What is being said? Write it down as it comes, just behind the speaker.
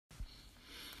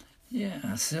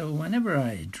Yeah, so whenever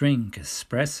I drink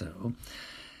espresso,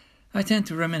 I tend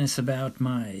to reminisce about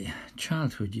my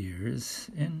childhood years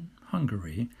in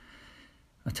Hungary,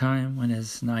 a time when,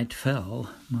 as night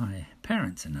fell, my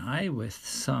parents and I, with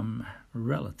some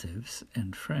relatives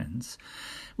and friends,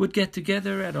 would get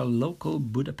together at a local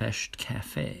Budapest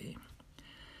cafe.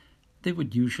 They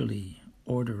would usually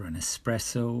order an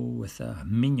espresso with a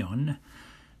mignon,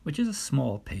 which is a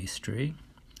small pastry,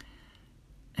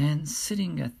 and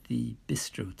sitting at the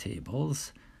bistro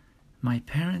tables, my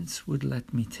parents would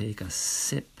let me take a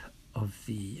sip of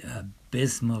the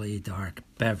abysmally dark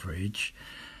beverage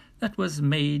that was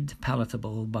made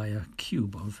palatable by a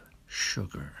cube of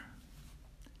sugar.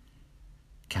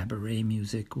 Cabaret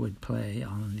music would play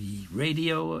on the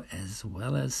radio, as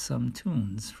well as some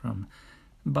tunes from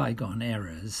bygone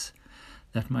eras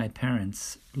that my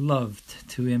parents loved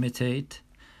to imitate.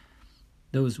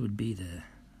 Those would be the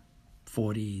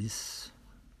 40s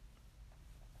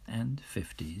and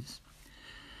 50s.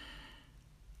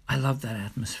 I love that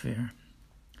atmosphere.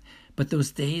 But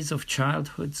those days of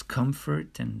childhood's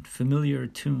comfort and familiar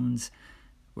tunes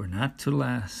were not to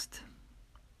last.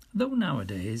 Though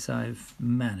nowadays I've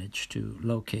managed to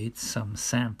locate some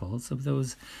samples of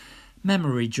those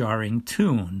memory-jarring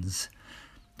tunes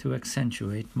to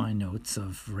accentuate my notes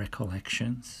of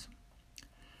recollections.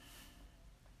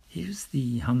 Here's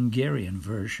the Hungarian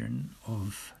version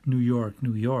of New York,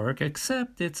 New York,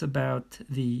 except it's about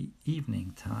the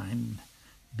evening time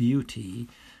beauty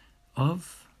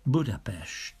of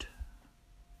Budapest.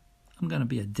 I'm going to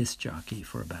be a disc jockey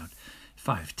for about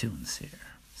 5 tunes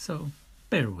here, so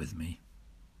bear with me.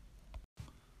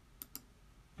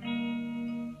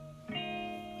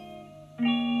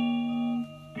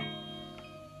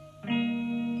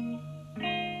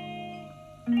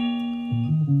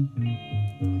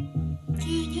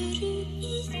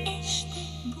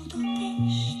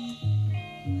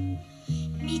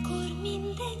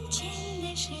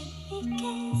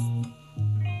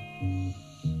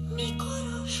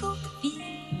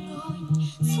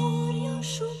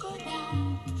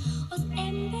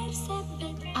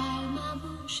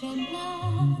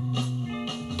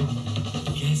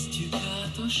 Kezdjük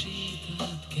át a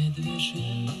sétát,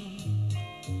 kedvesem,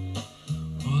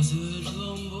 a zöld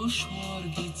lombos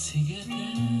Margit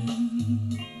szigeten.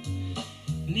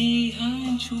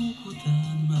 Néhány csók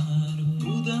után már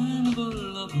Budán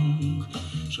ballagunk,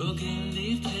 s a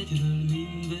Gellért hegyről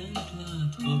mindent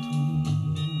láthatunk.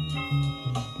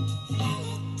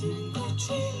 Felettünk a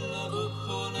csillagok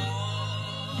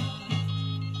halál,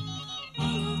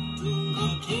 alattunk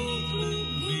a kék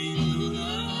lögvény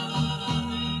Dunán.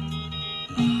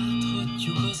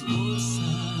 Láthatjuk az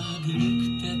ország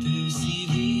lüktető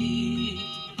szívét,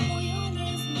 olyan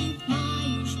ez, mint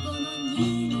májusban a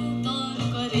nyíló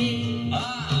tarka rét.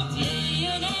 Hát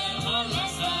jöjjön el, ha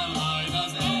leszáll majd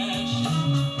az es,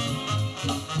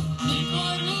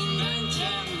 mikor minden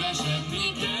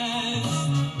csendesedni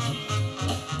kezd,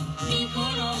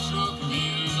 mikor a sok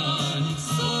villany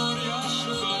szórja a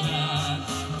sugarát,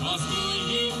 az új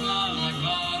hívnál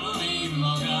megvárom én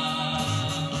magát.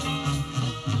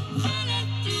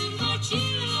 Felettünk a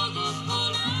csillagok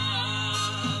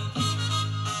halál,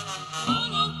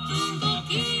 alattunk a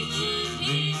kék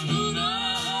lögvény Dunán.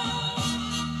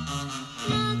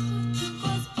 Láthatjuk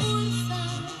az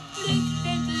ország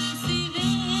lüktető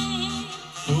szívét,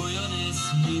 olyan ez,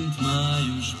 mint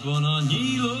májusban a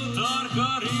nyíló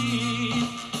tarka rét.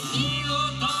 Nyíló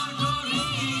tarka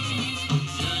rét,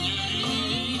 gyönyörű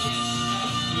égestem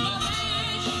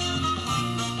Budapest,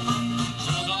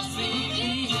 csodaszép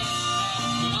égestem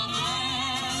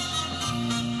Budapest.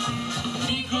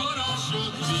 Mikor a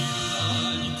sok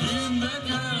villany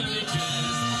tündökölni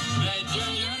kezd, de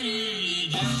gyönyörű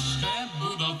így este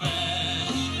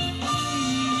Budapest.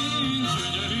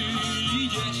 Gyönyörű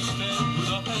így este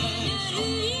Budapest.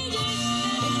 Gyönyörű így este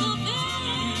Budapest.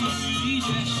 Gyönyörű így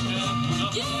este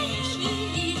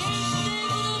Budapest.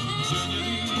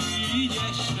 Gyönyörű így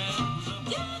este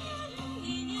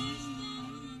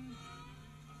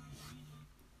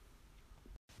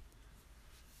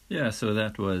Yeah, so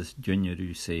that was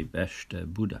Gyönyörű szép este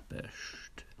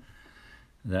Budapest.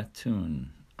 That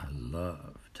tune I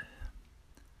loved.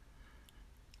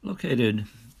 Located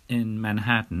in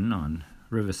Manhattan on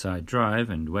Riverside Drive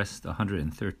and West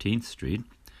 113th Street,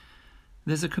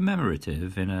 there's a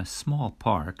commemorative in a small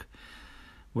park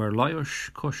where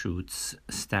Lajos Kossuth's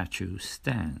statue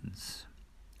stands.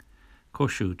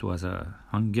 Kossuth was a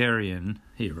Hungarian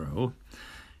hero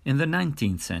in the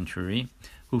 19th century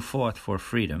who fought for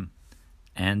freedom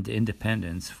and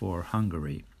independence for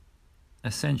Hungary.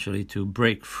 essentially to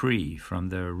break free from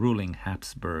the ruling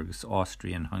Habsburg's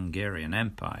Austrian-Hungarian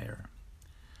Empire.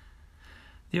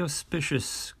 The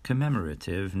auspicious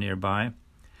commemorative nearby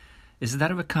is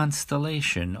that of a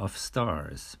constellation of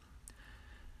stars,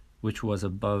 which was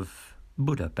above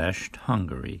Budapest,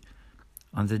 Hungary,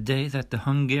 on the day that the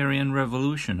Hungarian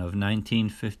Revolution of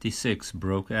 1956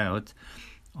 broke out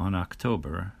on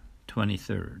October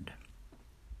 23rd.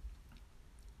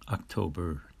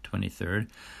 October 23rd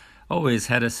always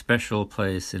had a special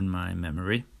place in my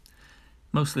memory,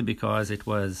 mostly because it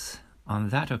was on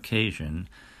that occasion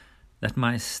that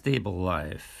my stable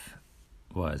life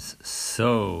was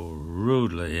so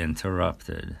rudely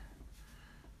interrupted.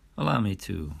 Allow me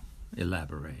to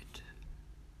elaborate.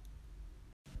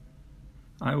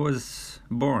 I was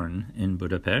born in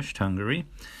Budapest, Hungary,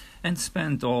 and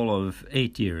spent all of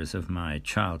 8 years of my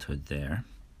childhood there.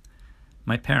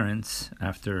 My parents,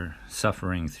 after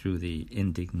suffering through the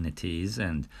indignities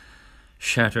and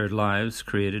shattered lives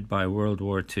created by World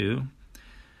War II,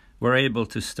 were able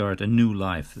to start a new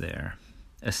life there,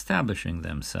 establishing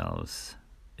themselves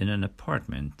in an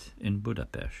apartment in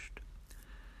Budapest.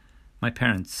 My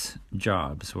parents'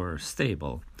 jobs were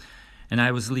stable, and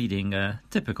I was leading a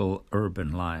typical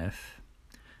urban life,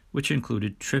 which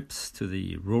included trips to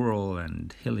the rural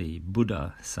and hilly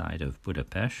Buda side of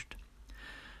Budapest.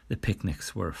 The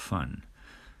picnics were fun,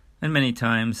 and many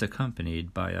times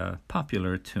accompanied by a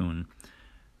popular tune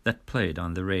that played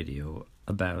on the radio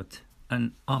about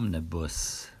an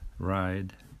omnibus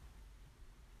ride.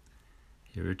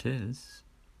 Here it is.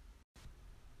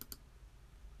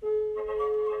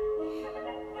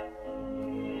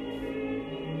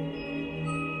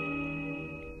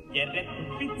 Gyere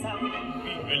kuppicám,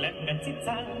 üvöletbe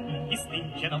cicám, hisz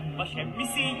nincsen abba semmi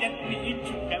szégyen, mi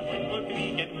intsük el, hogy volt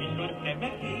régen, mikor te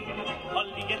meg én. A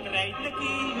liget rejtek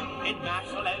én,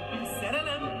 egymással eltűnt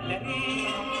szerelem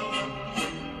terén.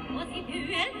 Az idő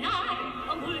elnár,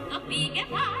 a múltnak vége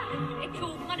vár, egy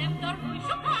csókma nem tart oly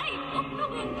sokáig, okra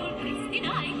gondol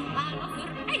Krisztináig, áll az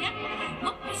örhelyen,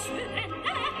 a eső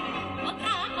rendelet, a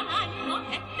drága lány, a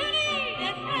ettől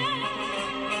édesen.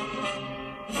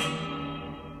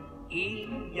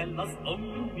 Éjjel az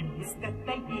omnibus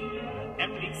tetején,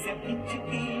 emlékszem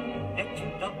kicsikén, de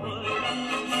csuda volt.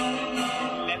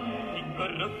 Lenn, mikor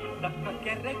rögtak a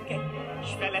kerekek, s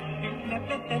felettünk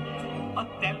nevetett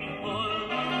a telihol.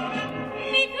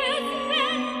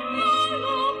 Miközben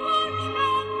álló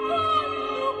kocsmák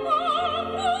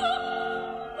boldogulnak,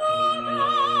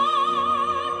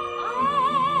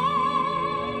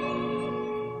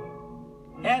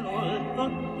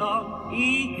 Eloltottam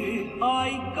égő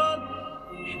ajkat,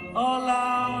 s a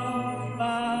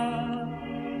lábát.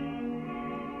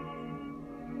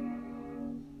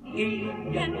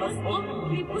 Éjjel az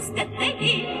omnibus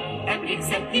tetején,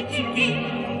 emlékszem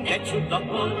kicsikén, de csuda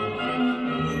volt.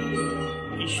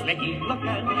 Kis legény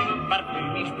lakán,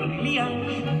 parfüm és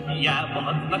brilliáns, hiába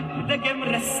adnak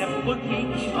idegemre szempont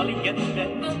nincs a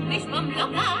ligetben. Gomb van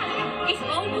blokál, és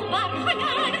autó már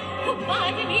hanyár,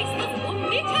 kubány nézd az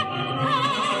omnicsak után.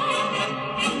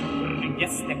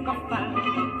 Rigyeztek a fák,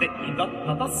 te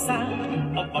idattad a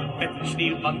szám, a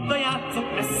pampeticsnél banda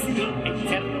játszott messzül egy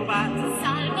cserkovát.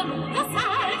 Szálgalód a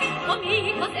szál,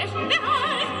 amíg az esbe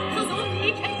áll, s az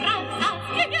omnicsak rám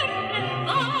szállsz, gyönyörűen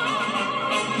vár.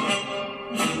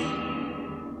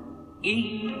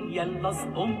 Éjjel az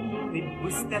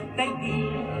omnibus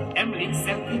tetején,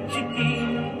 emlékszem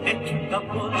kicsikén, de csuda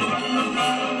volt.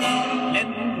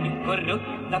 Lenn, mikor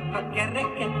rögtak a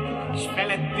kereket, s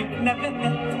felettük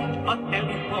nevetett a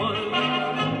telihol.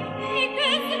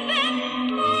 Miközben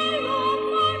álló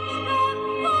kocsmák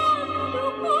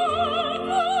boldogulnak,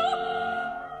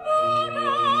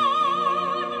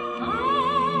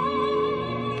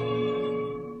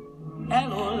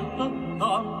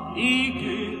 Eloltottam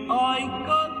égő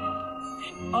ajkat,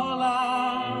 s a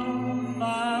lábát.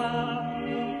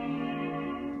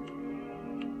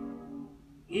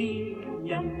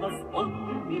 Éjjel az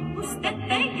omnibus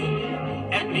tetején,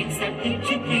 emlékszem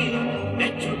kicsikén,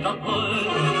 de csuda volt.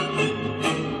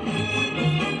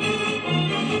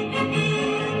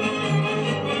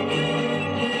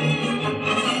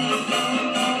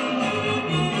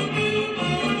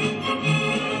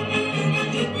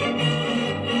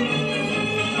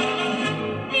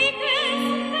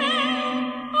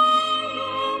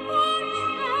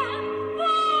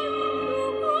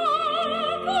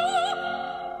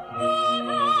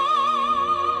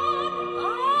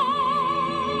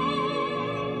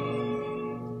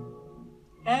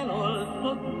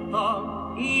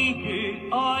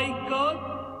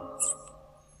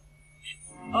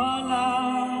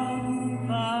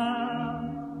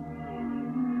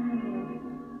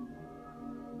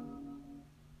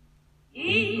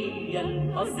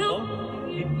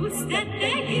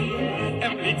 pustetegi,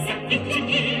 emlékszem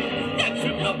kicsikig, de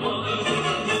csuda volt.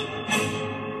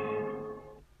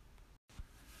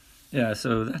 Yeah,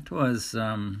 so that was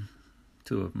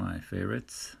two of my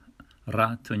favorites,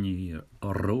 Ratoni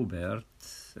Robert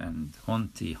and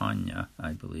Honti Hanya,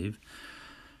 I believe,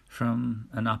 from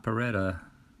an operetta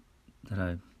that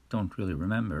I don't really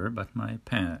remember, but my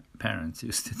parents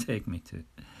used to take me to.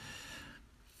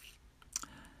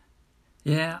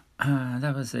 Yeah,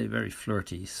 that was a very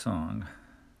flirty song.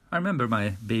 I remember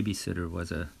my babysitter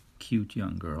was a cute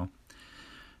young girl,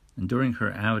 and during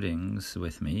her outings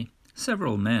with me,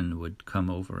 several men would come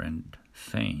over and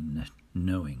feign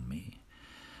knowing me,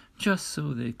 just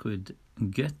so they could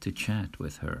get to chat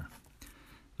with her.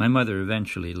 My mother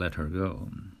eventually let her go.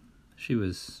 She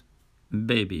was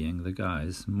babying the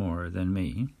guys more than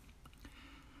me.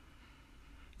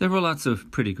 There were lots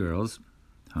of pretty girls.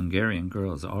 Hungarian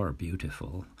girls are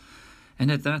beautiful,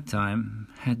 and at that time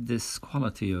had this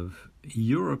quality of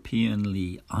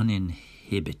Europeanly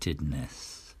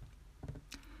uninhibitedness.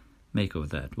 Make of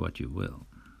that what you will.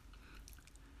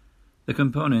 The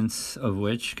components of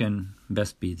which can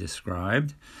best be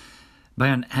described by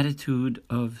an attitude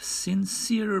of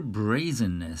sincere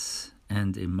brazenness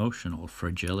and emotional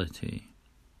fragility.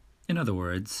 In other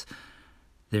words,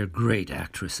 they're great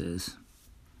actresses.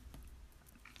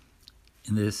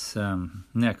 In this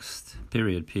next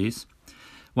period piece,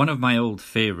 one of my old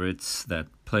favorites that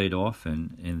played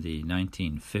often in the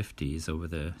 1950s over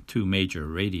the two major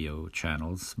radio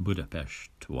channels,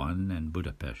 Budapest 1 and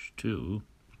Budapest 2.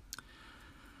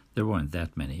 There weren't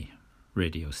that many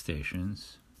radio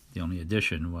stations. The only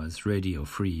addition was Radio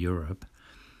Free Europe.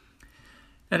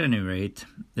 At any rate,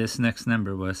 this next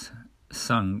number was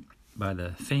sung by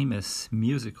the famous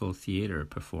musical theater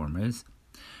performers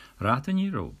Ratoni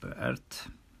Robert.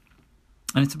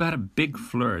 And it's about a big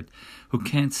flirt who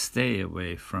can't stay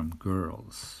away from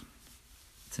girls.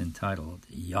 It's entitled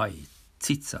Jaj,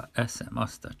 cica, eszem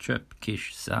azt a csöpp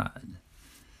kis szád.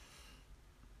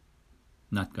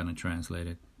 Not gonna translate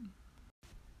it.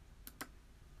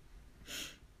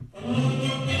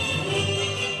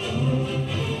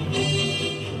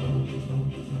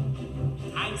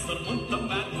 Hányszor mondtam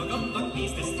már magamnak,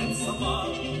 nézd, ezt nem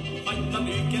szabad. Hagytam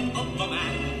őket abba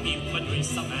már, én vagy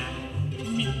vissza már.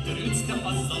 Mit törődsz te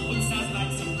azzal, hogy 100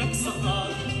 lágyszín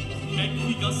megszakad?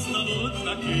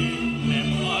 Megvigasztalódnak ők,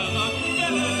 nem halnak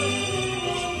vele.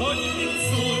 Hogy mit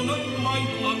szólnak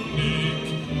majd a nők,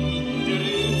 mit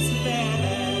törődsz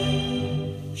vele?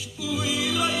 S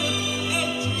újra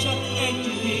jött csak egy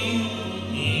hét,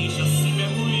 és a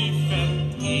szívem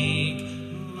újfent ég.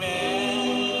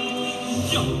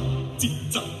 Mert ja,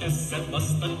 cica, eszem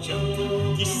azt a csöpp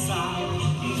kis száj,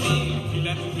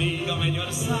 nélkülem még a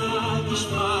mennyország is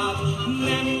vár.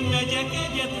 Nem megyek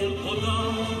egyedül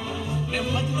oda, nem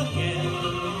hagylak el,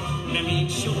 nem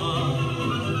így soha.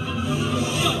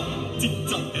 Jaj,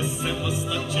 cica, eszem azt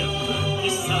a csöpp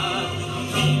kis száj,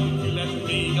 nélkülem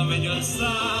még a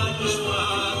mennyország is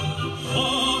vár.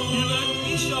 Ha ülök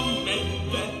is a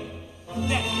mennybe,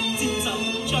 de cica,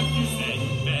 csak üzenj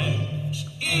be, s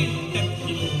érted,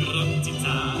 kiugrott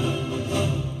cicát.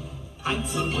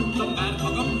 Hányszor mondtam már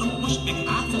magamnak, most meg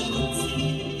átosodsz,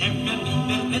 ebben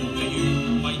minden rendbe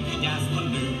jön, majd vigyázz a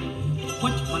nő.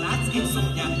 Hogyha látsz egy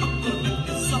szoknyát, akkor meg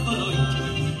ne szavarodj,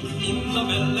 mind a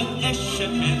mellett ez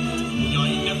sem ment,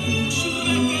 jaj, ne hús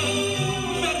reggel,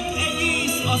 mert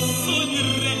egész asszony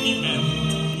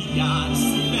regiment jár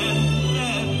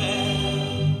szüvette.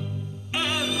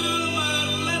 Erről már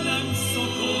le nem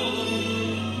szokott,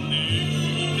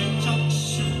 nőre csak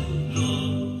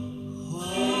sírok.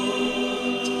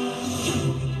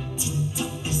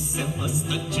 Azt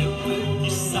a csöppő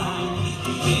kis száj,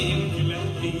 nélkülem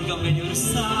még a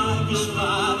mennyország is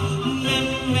vár. Nem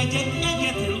megyek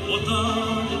egyedül oda,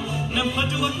 nem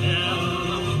hagylak el,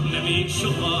 nem ég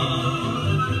soha.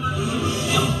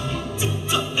 Ja,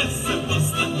 cica, eszem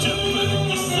azt a csöppő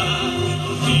kis száj,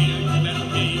 nélkülem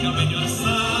még a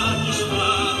mennyország is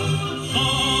vár. Ha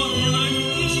ülök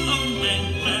is a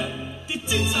mennybe, ti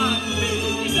cicák, még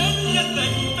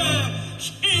üzenjetek be, s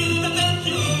értetek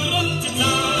ki, ugrott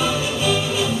cicák.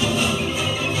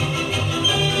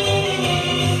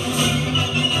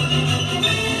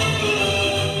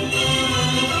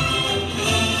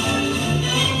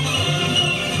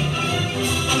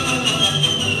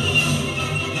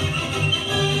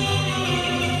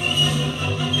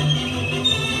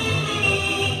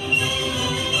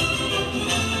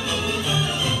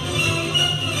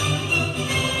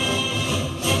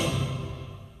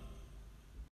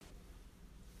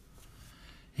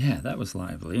 Yeah, that was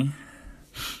lively.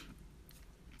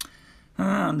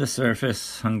 On the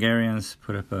surface, Hungarians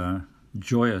put up a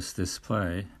joyous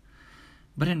display,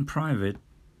 but in private,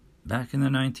 back in the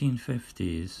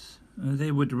 1950s,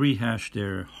 they would rehash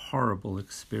their horrible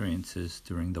experiences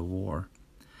during the war.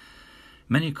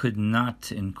 Many could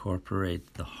not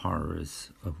incorporate the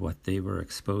horrors of what they were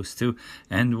exposed to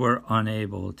and were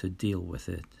unable to deal with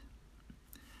it.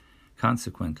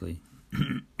 Consequently,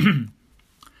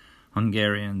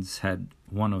 Hungarians had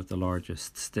one of the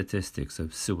largest statistics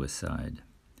of suicide.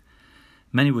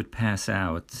 Many would pass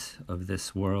out of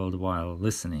this world while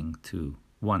listening to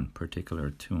one particular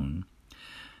tune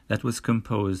that was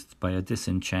composed by a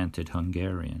disenchanted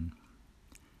Hungarian.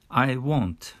 I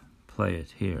won't play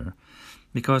it here,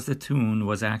 because the tune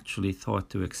was actually thought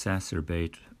to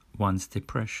exacerbate one's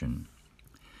depression.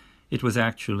 It was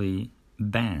actually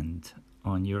banned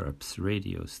on Europe's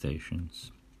radio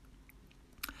stations.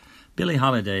 Billie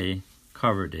Holiday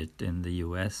covered it in the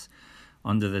U.S.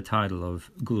 under the title of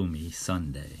Gloomy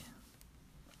Sunday.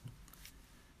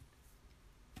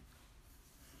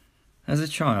 As a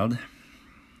child,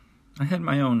 I had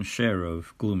my own share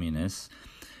of gloominess.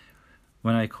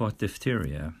 When I caught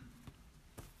diphtheria,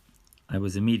 I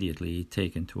was immediately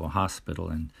taken to a hospital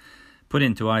and put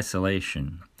into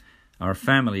isolation. Our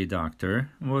family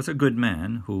doctor was a good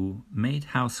man who made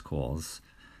house calls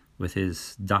with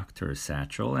his doctor's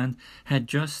satchel and had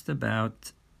just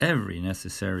about every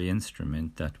necessary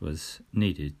instrument that was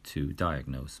needed to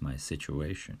diagnose my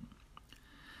situation.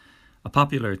 A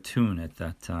popular tune at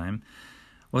that time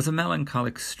was a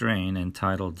melancholic strain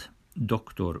entitled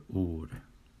Doktor Úr,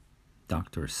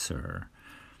 Doctor Sir.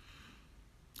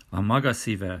 A maga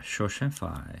szíve sose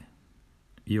fáj,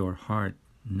 your heart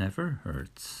never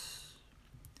hurts.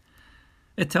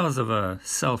 It tells of a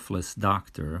selfless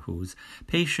doctor whose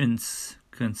patient's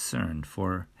concern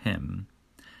for him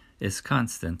is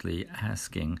constantly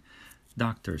asking,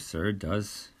 Doctor Sir,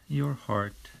 does your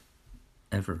heart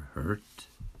ever hurt?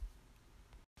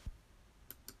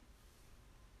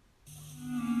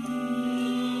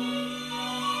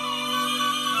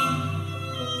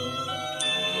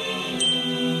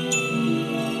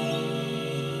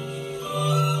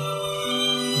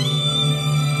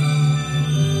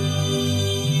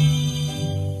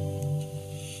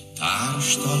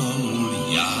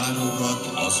 Társtalanul járogat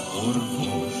az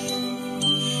orvos,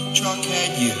 csak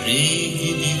egy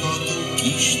régi divatú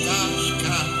kis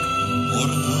táskát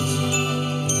hordoz,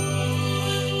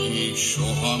 és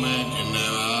soha meg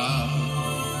nem áll,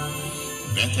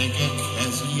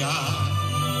 betegekhez jár,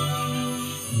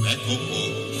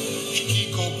 bekopog, s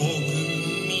kikopog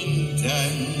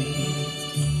mindent.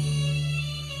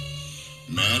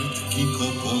 Mert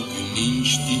kikopog,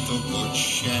 nincs titokot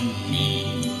semmi,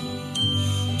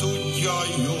 tudja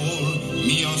jól,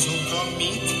 mi az oka,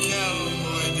 mit kell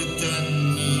majd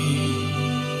tenni.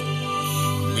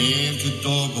 Miért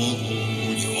dobog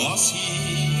úgy a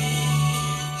szív,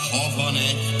 ha van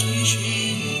egy kis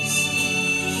ész,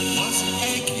 az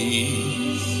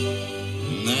egész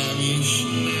nem is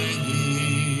nehéz.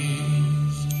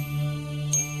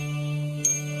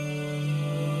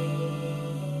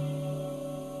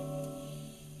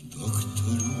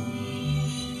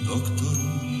 Doktor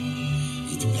úr,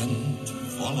 itt bent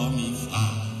valami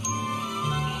fáj.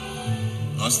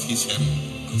 Azt hiszem,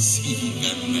 a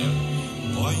szívemmel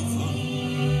baj van.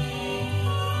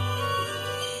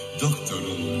 Doktor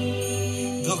úr,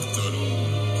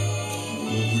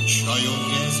 úgy sajog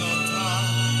ez a táj.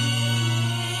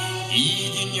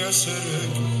 Így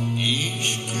nyöszörög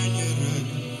és könyörög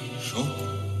sok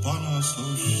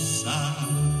panaszos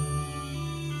szám.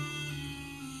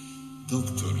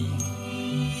 Doktor úr,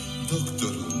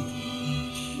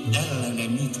 ellene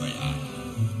mit ajánl?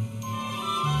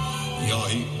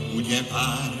 Jaj,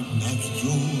 ugyebár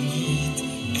meggyógyít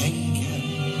engem.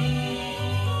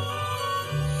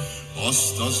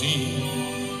 Azt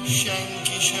azért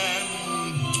senki sem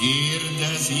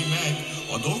kérdezi meg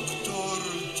a doktortól.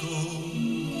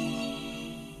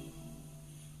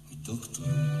 Doktor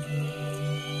úr,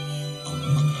 a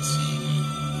maga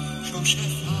szíve sose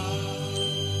fáj.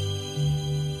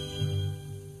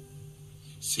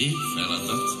 Szép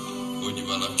feladat, hogy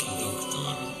valaki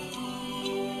doktor.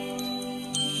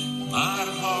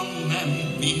 Bárha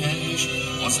nem pihen is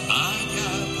az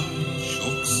ágyában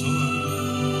sokszor,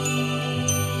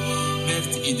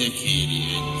 mert ide kéri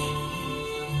egy,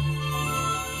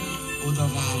 oda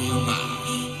várja más.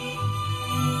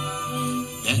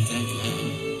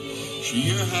 Betegen, s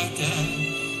jöhet el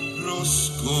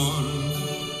rosszkor.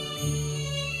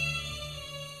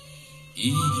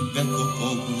 Így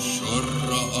bekopog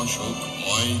sorra a sok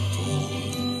ajtón.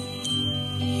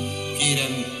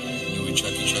 Kérem, nyújtsa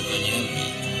ki csak a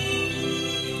nyelvét,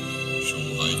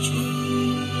 sóhajtson.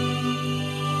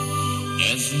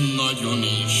 nagyon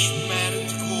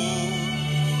ismert kor,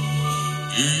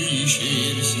 ő is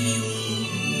érzi jól,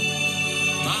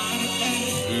 bár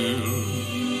erről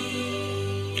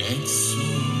egy szó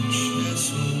se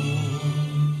szól.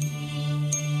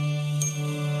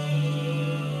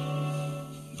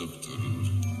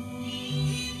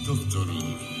 Doktor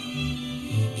úr,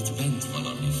 itt bent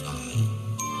valami fáj.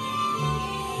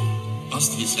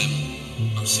 Azt hiszem,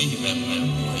 a szívemmel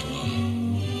baj van.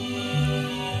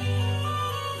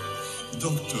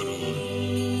 Doktor úr,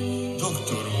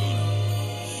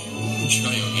 úgy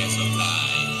sajog ez a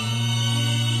táj.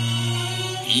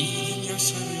 Így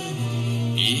nyöszörög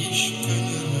és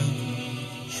könyörög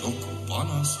sok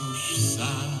panaszos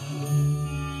száj.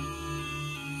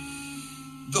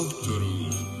 Doktor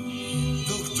úr,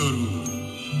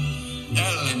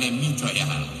 ellenem mit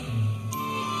ajánl?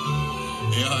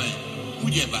 Jaj,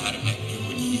 ugyebár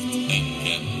meggyógyít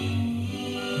engem.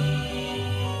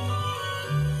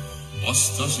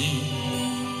 Azt azért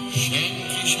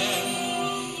senki sem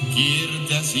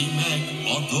kérdezi meg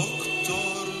a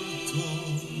doktortól.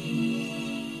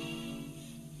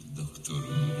 Doktor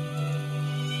úr,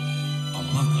 a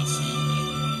maga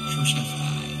szíve sose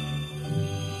fáj.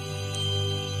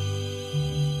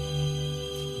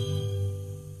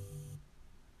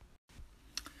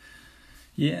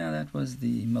 Yeah, that was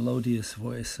the melodious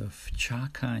voice of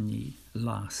Csákányi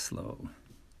László.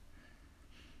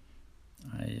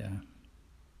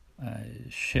 I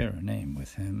share a name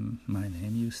with him. My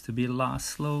name used to be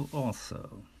László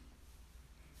also.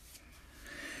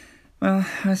 Well,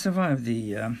 I survived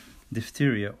the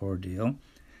diphtheria ordeal.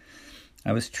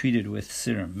 I was treated with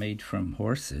serum made from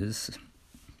horses.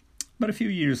 But a few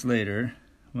years later,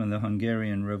 when the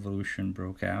Hungarian Revolution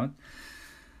broke out,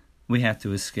 we had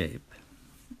to escape.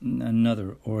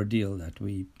 Another ordeal that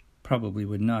we probably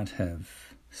would not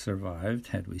have survived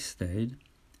had we stayed.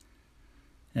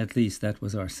 At least that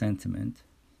was our sentiment.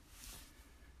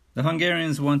 The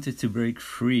Hungarians wanted to break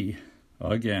free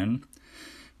again,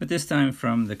 but this time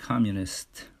from the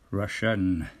communist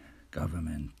Russian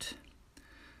government.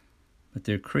 But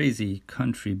their crazy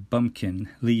country bumpkin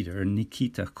leader,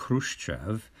 Nikita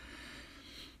Khrushchev,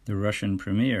 the Russian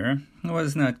premier,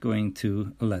 was not going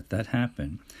to let that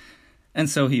happen. And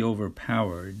so he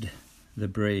overpowered the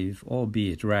brave,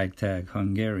 albeit ragtag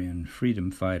Hungarian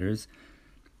freedom fighters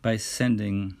by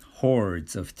sending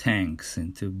hordes of tanks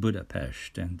into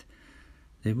Budapest, and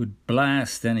they would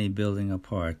blast any building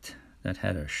apart that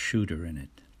had a shooter in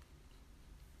it.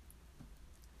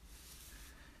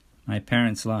 My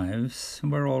parents' lives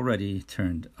were already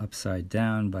turned upside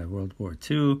down by World War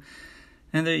II,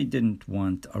 and they didn't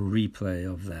want a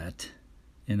replay of that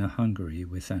in a Hungary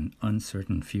with an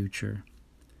uncertain future.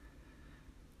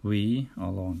 We,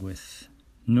 along with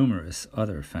numerous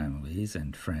other families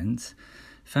and friends,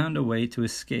 found a way to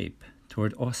escape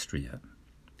toward Austria.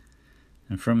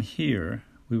 And from here,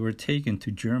 we were taken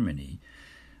to Germany,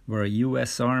 where a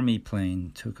U.S. Army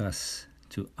plane took us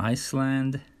to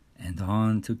Iceland and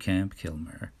on to Camp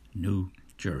Kilmer, New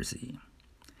Jersey.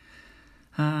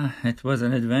 It was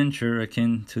an adventure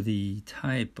akin to the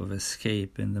type of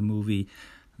escape in the movie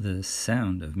The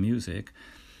Sound of Music,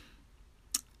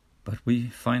 but we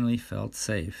finally felt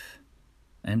safe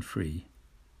and free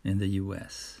in the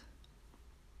U.S.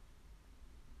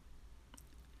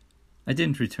 I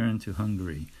didn't return to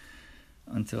Hungary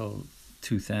until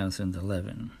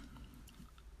 2011.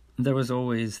 There was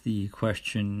always the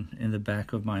question in the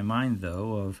back of my mind,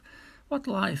 though, of what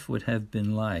life would have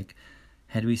been like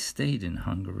had we stayed in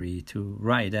Hungary to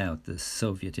ride out the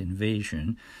Soviet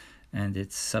invasion and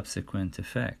its subsequent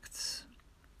effects.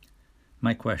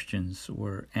 My questions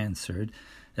were answered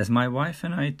as my wife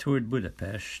and I toured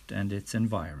Budapest and its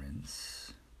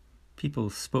environs. People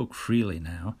spoke freely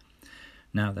now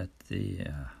that the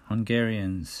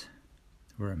Hungarians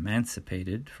were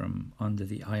emancipated from under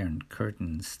the Iron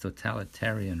Curtain's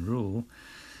totalitarian rule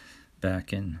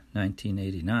back in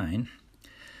 1989.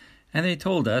 And they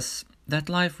told us that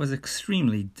life was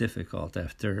extremely difficult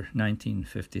after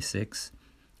 1956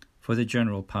 for the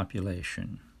general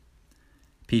population.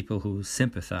 People who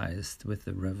sympathized with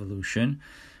the revolution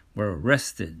were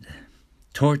arrested,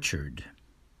 tortured,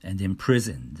 and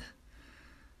imprisoned.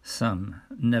 Some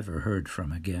never heard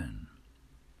from again.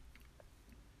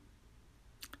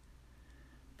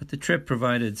 But the trip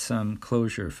provided some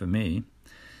closure for me.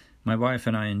 My wife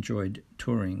and I enjoyed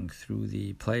touring through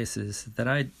the places that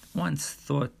I'd once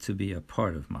thought to be a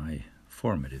part of my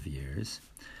formative years.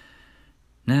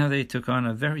 Now they took on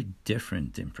a very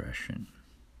different impression.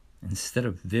 Instead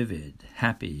of vivid,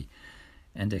 happy,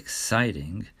 and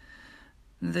exciting,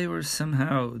 they were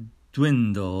somehow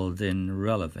dwindled in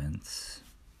relevance.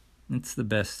 It's the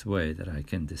best way that I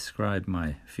can describe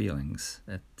my feelings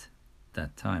at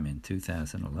that time in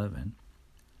 2011.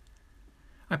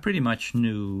 I pretty much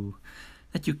knew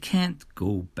that you can't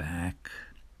go back.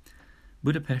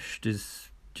 Budapest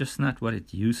is just not what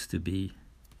it used to be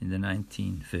in the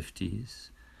 1950s.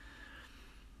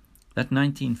 That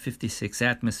 1956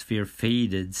 atmosphere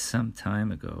faded some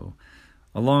time ago,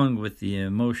 along with the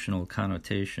emotional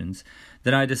connotations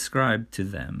that I described to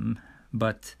them,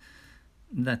 but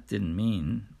that didn't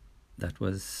mean that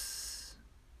was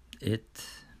it.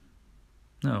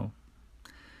 No.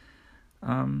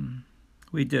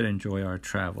 We did enjoy our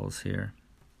travels here.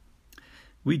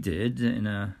 We did, in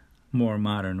a more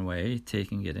modern way,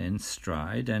 taking it in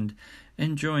stride and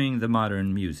enjoying the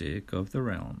modern music of the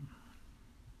realm.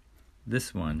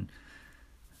 This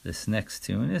next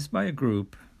tune, is by a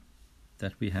group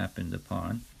that we happened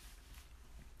upon.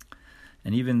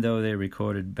 And even though they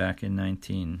recorded back in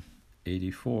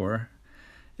 1984,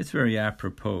 it's very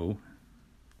apropos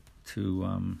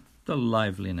to the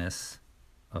liveliness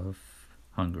of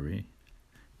Hungary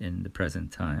in the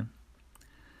present time.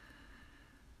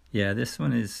 Yeah, this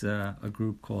one is a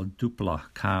group called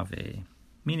Dupla Kávé,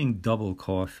 meaning double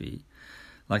coffee,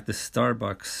 like the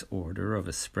Starbucks order of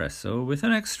espresso with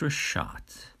an extra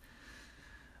shot.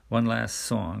 One last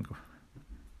song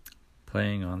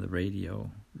playing on the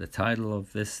radio. The title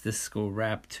of this disco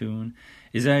rap tune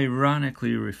is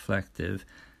ironically reflective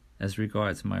as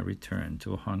regards my return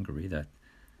to a Hungary that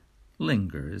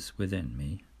lingers within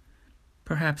me,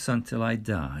 perhaps until I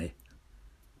die.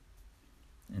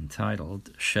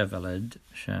 Entitled Se veled,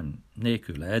 se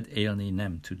nélküled élni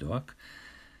nem tudok,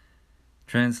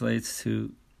 translates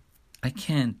to, I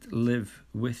can't live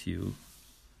with you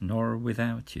nor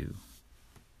without you.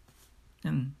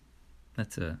 And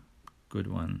that's a good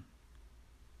one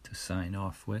to sign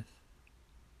off with.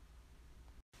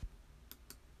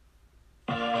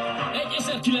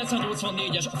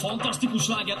 1984-es fantasztikus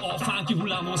sláger, a funky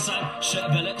hullámon száll. Se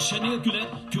veled, se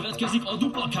nélküled, következik a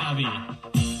Dupla Kávé.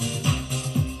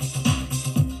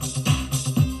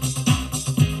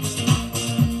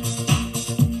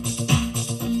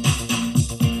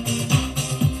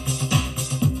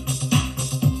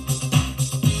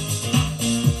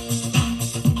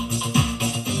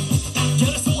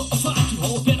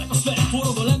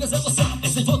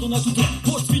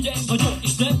 Most figyelj nagyon,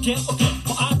 és nem kell a kert.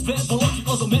 Ha átver valaki,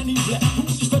 az a menübre.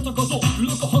 Úgy is betagadom,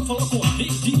 ülök a hangfalakon.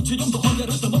 És DJ nyomd a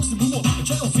hangerőt a maximumon. A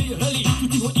csajom félrelé,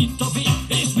 tudni, hogy itt a vég.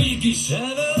 És mégis se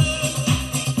veled,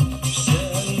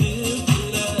 se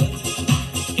nélküled,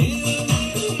 élni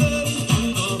nem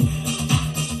tudok.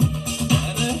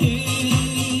 De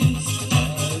nehéz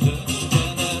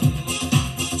eldöntenem,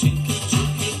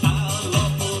 csiki-csiki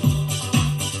állapot.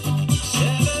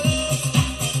 Se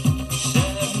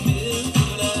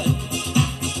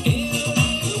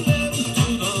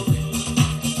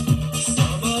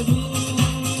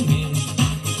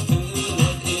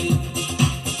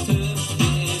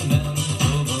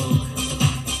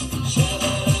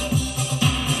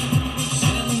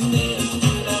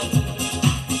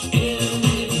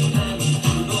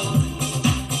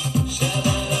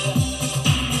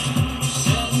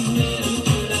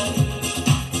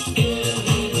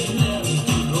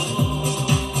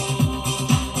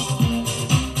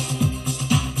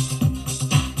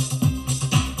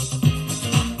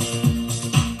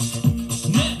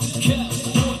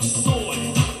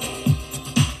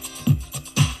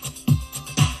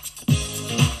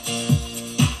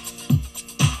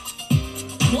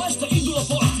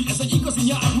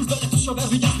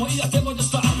veled, ma életem vagy a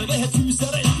sztár, meg lehet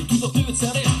fűszerezni, tudok nőt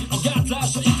szerezni, a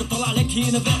gátlásaikat talán le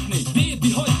kéne vetni.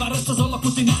 Baby, hagyd már ezt az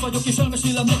alakot, én itt vagyok, és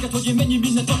elmesélem neked, hogy én mennyi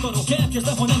mindent akarok.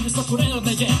 Elkezdem, ha nem visz, akkor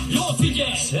elmegyek. Jól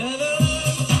figyelj!